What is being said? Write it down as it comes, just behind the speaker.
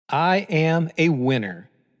I am a winner.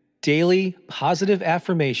 Daily positive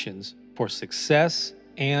affirmations for success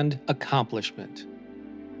and accomplishment.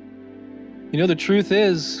 The truth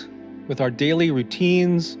is, with our daily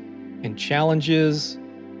routines and challenges,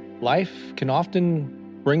 life can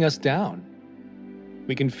often bring us down.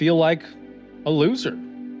 We can feel like a loser,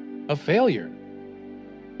 a failure.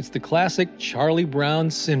 It's the classic Charlie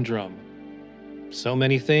Brown syndrome. So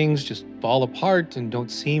many things just fall apart and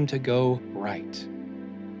don't seem to go right.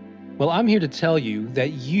 Well, I'm here to tell you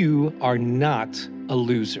that you are not a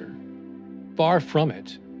loser. Far from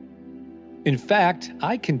it. In fact,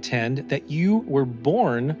 I contend that you were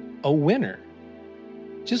born a winner.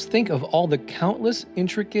 Just think of all the countless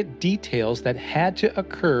intricate details that had to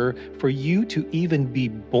occur for you to even be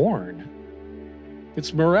born.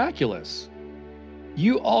 It's miraculous.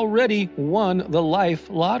 You already won the life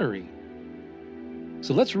lottery.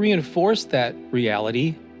 So let's reinforce that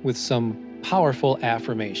reality with some powerful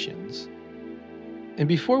affirmations. And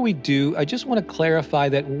before we do, I just want to clarify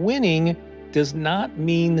that winning does not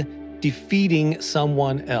mean defeating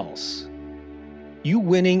someone else. You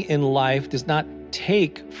winning in life does not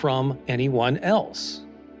take from anyone else.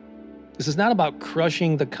 This is not about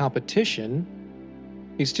crushing the competition.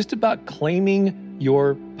 It's just about claiming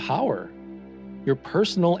your power, your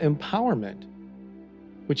personal empowerment,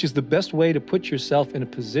 which is the best way to put yourself in a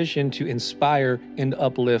position to inspire and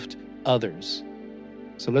uplift others.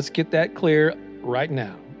 So let's get that clear right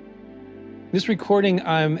now. This recording,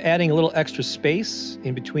 I'm adding a little extra space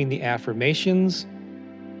in between the affirmations,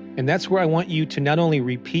 and that's where I want you to not only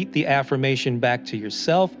repeat the affirmation back to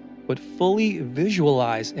yourself, but fully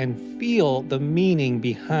visualize and feel the meaning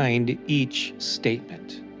behind each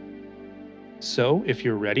statement. So, if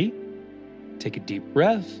you're ready, take a deep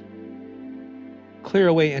breath, clear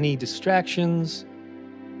away any distractions,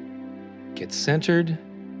 get centered,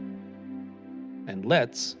 and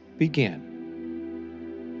let's begin.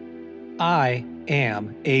 I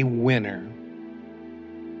am a winner.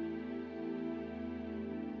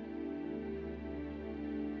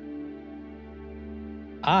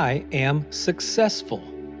 I am successful.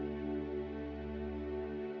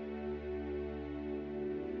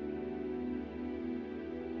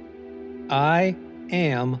 I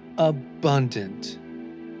am abundant.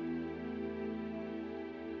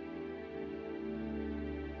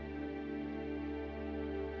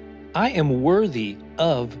 I am worthy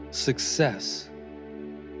of success.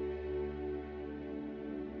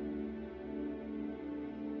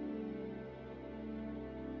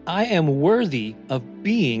 I am worthy of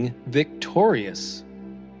being victorious.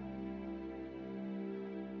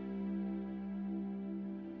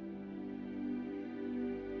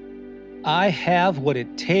 I have what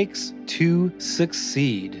it takes to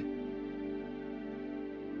succeed.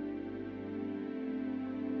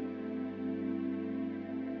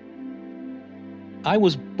 I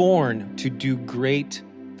was born to do great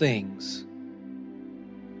things.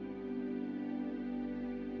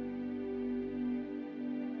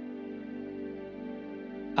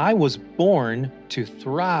 I was born to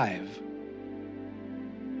thrive.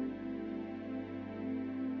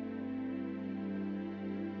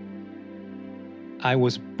 I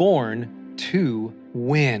was born to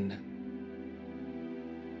win.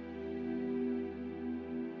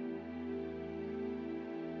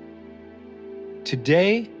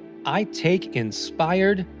 Today, I take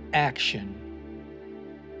inspired action.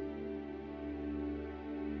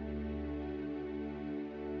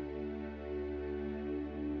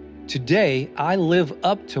 Today, I live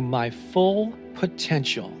up to my full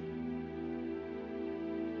potential.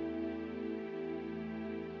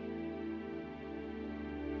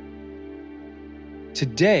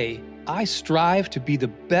 Today, I strive to be the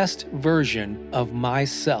best version of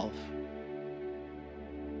myself.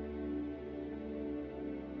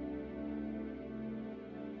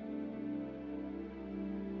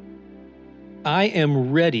 I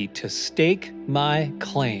am ready to stake my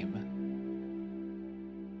claim.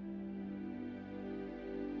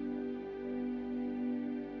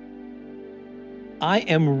 I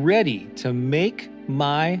am ready to make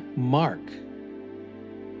my mark.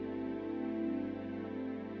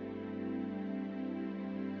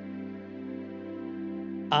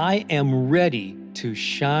 I am ready to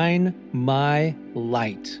shine my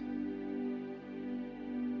light.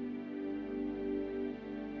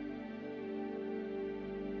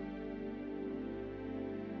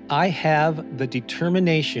 I have the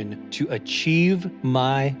determination to achieve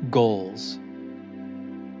my goals.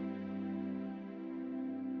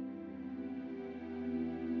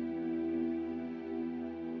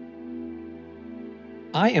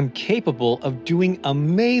 I am capable of doing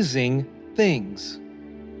amazing things.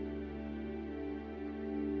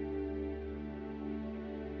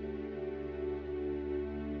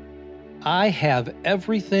 I have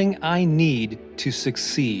everything I need to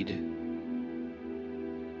succeed.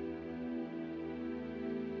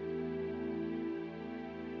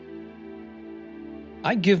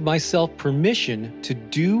 I give myself permission to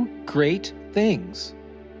do great things.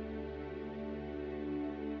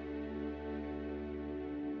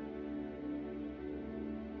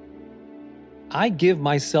 I give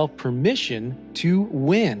myself permission to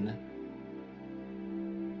win.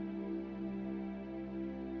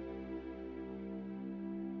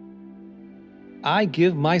 I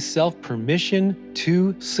give myself permission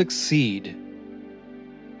to succeed.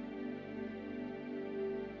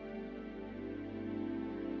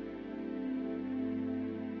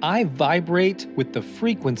 I vibrate with the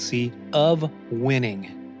frequency of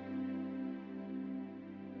winning.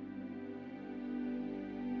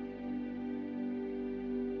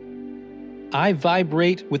 I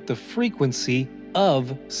vibrate with the frequency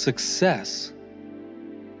of success.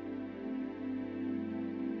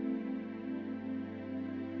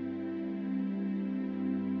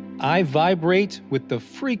 I vibrate with the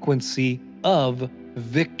frequency of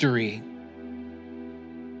victory.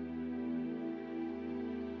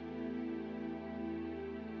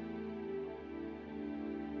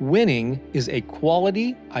 Winning is a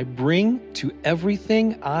quality I bring to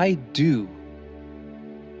everything I do.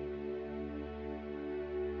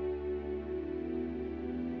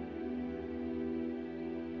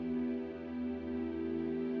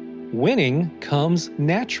 Winning comes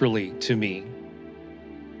naturally to me.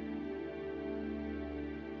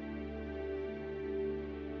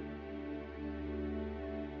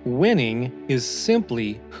 Winning is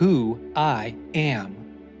simply who I am.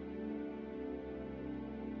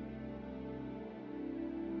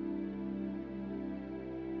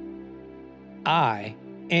 I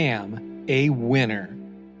am a winner.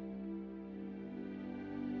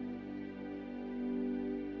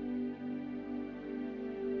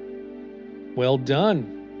 Well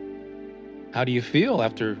done. How do you feel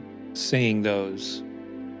after saying those?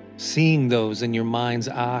 Seeing those in your mind's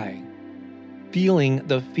eye? Feeling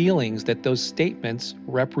the feelings that those statements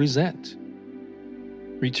represent?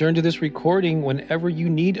 Return to this recording whenever you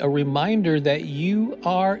need a reminder that you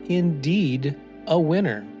are indeed a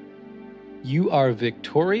winner. You are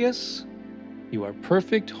victorious. You are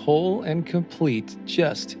perfect, whole, and complete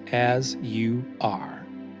just as you are.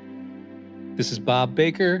 This is Bob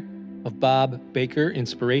Baker of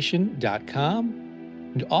BobBakerInspiration.com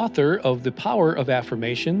and author of The Power of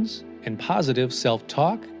Affirmations and Positive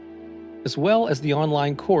Self-Talk, as well as the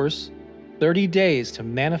online course, 30 Days to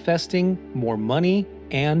Manifesting More Money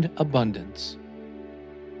and Abundance.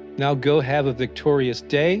 Now go have a victorious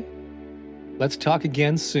day. Let's talk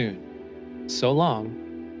again soon. So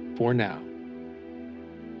long for now.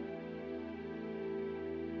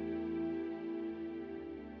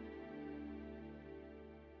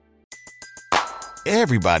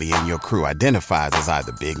 Everybody in your crew identifies as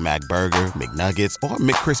either Big Mac Burger, McNuggets, or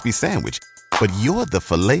McCrispy Sandwich. But you're the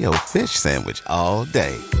Filet-O-Fish Sandwich all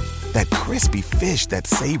day. That crispy fish, that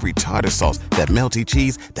savory tartar sauce, that melty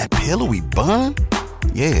cheese, that pillowy bun.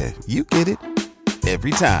 Yeah, you get it.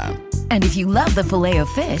 Every time. And if you love the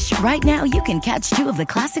Filet-O-Fish, right now you can catch two of the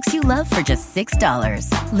classics you love for just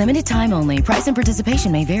 $6. Limited time only. Price and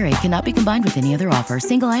participation may vary. Cannot be combined with any other offer.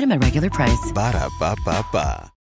 Single item at regular price. Ba-da-ba-ba-ba.